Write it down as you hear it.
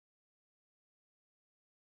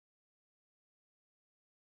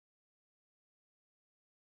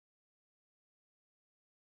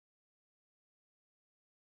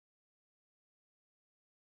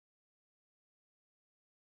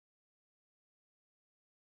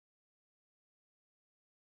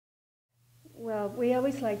Well, we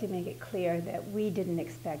always like to make it clear that we didn't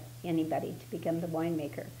expect anybody to become the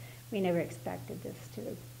winemaker. We never expected this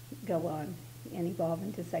to go on and evolve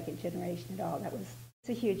into second generation at all. It's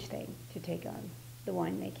a huge thing to take on, the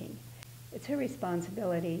winemaking. It's her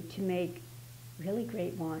responsibility to make really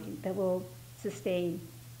great wine that will sustain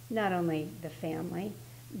not only the family,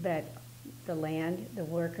 but the land, the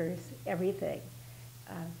workers, everything.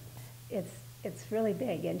 It's really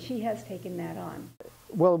big, and she has taken that on.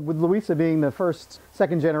 Well, with Luisa being the first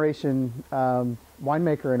second generation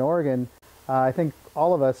winemaker in Oregon, I think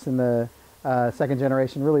all of us in the second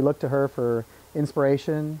generation really look to her for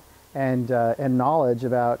inspiration and knowledge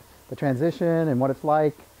about the transition and what it's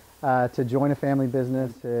like to join a family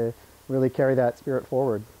business, to really carry that spirit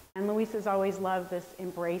forward. And Luisa's always loved this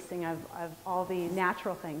embracing of all these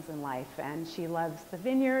natural things in life, and she loves the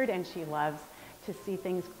vineyard, and she loves to see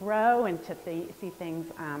things grow and to see things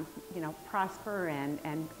prosper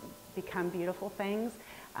and become beautiful things.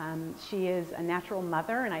 She is a natural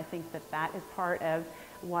mother, and I think that is part of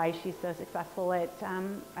why she's so successful at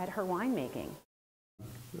her winemaking.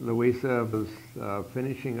 Luisa was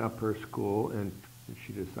finishing up her school, and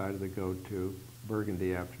she decided to go to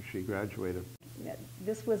Burgundy after she graduated.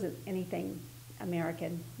 This wasn't anything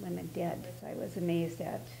American women did. I was amazed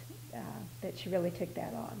at that she really took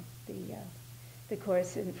that on, the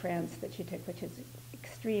course in France that she took, which is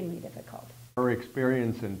extremely difficult. Her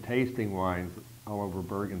experience in tasting wines all over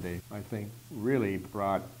Burgundy, I think, really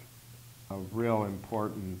brought a real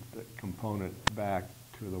important component back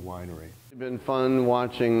to the winery. It's been fun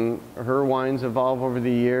watching her wines evolve over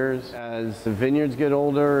the years. As the vineyards get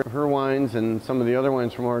older, her wines and some of the other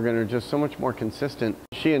wines from Oregon are just so much more consistent.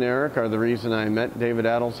 She and Eric are the reason I met David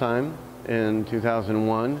Adelsheim in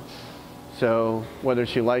 2001. So whether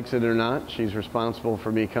she likes it or not, she's responsible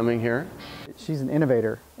for me coming here. She's an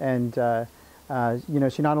innovator, and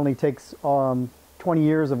she not only takes 20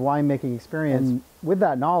 years of winemaking experience, and with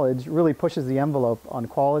that knowledge really pushes the envelope on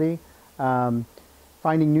quality,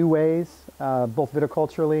 finding new ways, both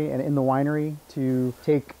viticulturally and in the winery, to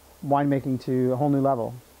take winemaking to a whole new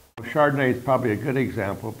level. Chardonnay is probably a good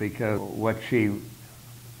example, because what she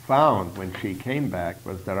found when she came back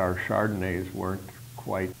was that our Chardonnays weren't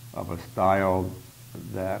quite of a style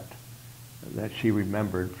that she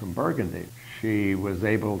remembered from Burgundy. She was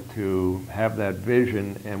able to have that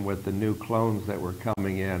vision, and with the new clones that were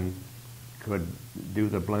coming in, could do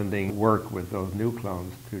the blending work with those new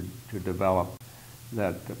clones to develop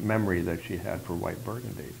that memory that she had for white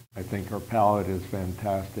Burgundy. I think her palate is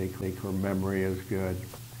fantastic. I think her memory is good,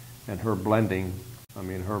 and her blending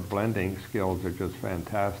skills are just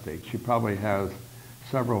fantastic. She probably has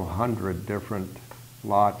several hundred different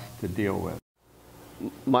lots to deal with.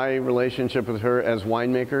 My relationship with her as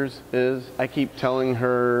winemakers is, I keep telling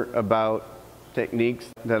her about techniques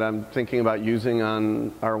that I'm thinking about using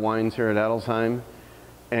on our wines here at Adelsheim,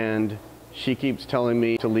 and she keeps telling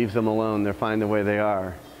me to leave them alone. They're fine the way they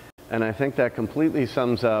are. And I think that completely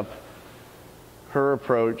sums up her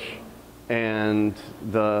approach and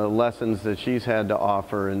the lessons that she's had to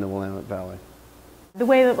offer in the Willamette Valley. The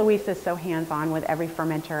way that Luisa is so hands-on with every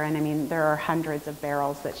fermenter, and I mean there are hundreds of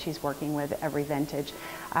barrels that she's working with every vintage,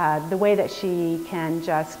 the way that she can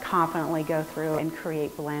just confidently go through and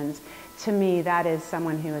create blends, to me that is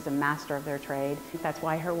someone who is a master of their trade. That's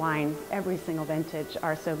why her wines, every single vintage,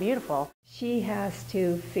 are so beautiful. She has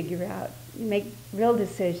to figure out, make real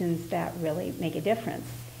decisions that really make a difference.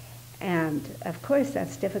 And of course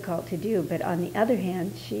that's difficult to do, but on the other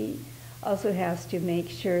hand, she also has to make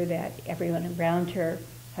sure that everyone around her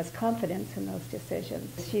has confidence in those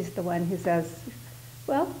decisions. She's the one who says,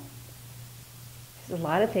 well, there's a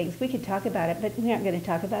lot of things, we could talk about it, but we aren't going to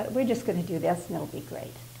talk about it, we're just going to do this and it'll be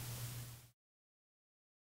great.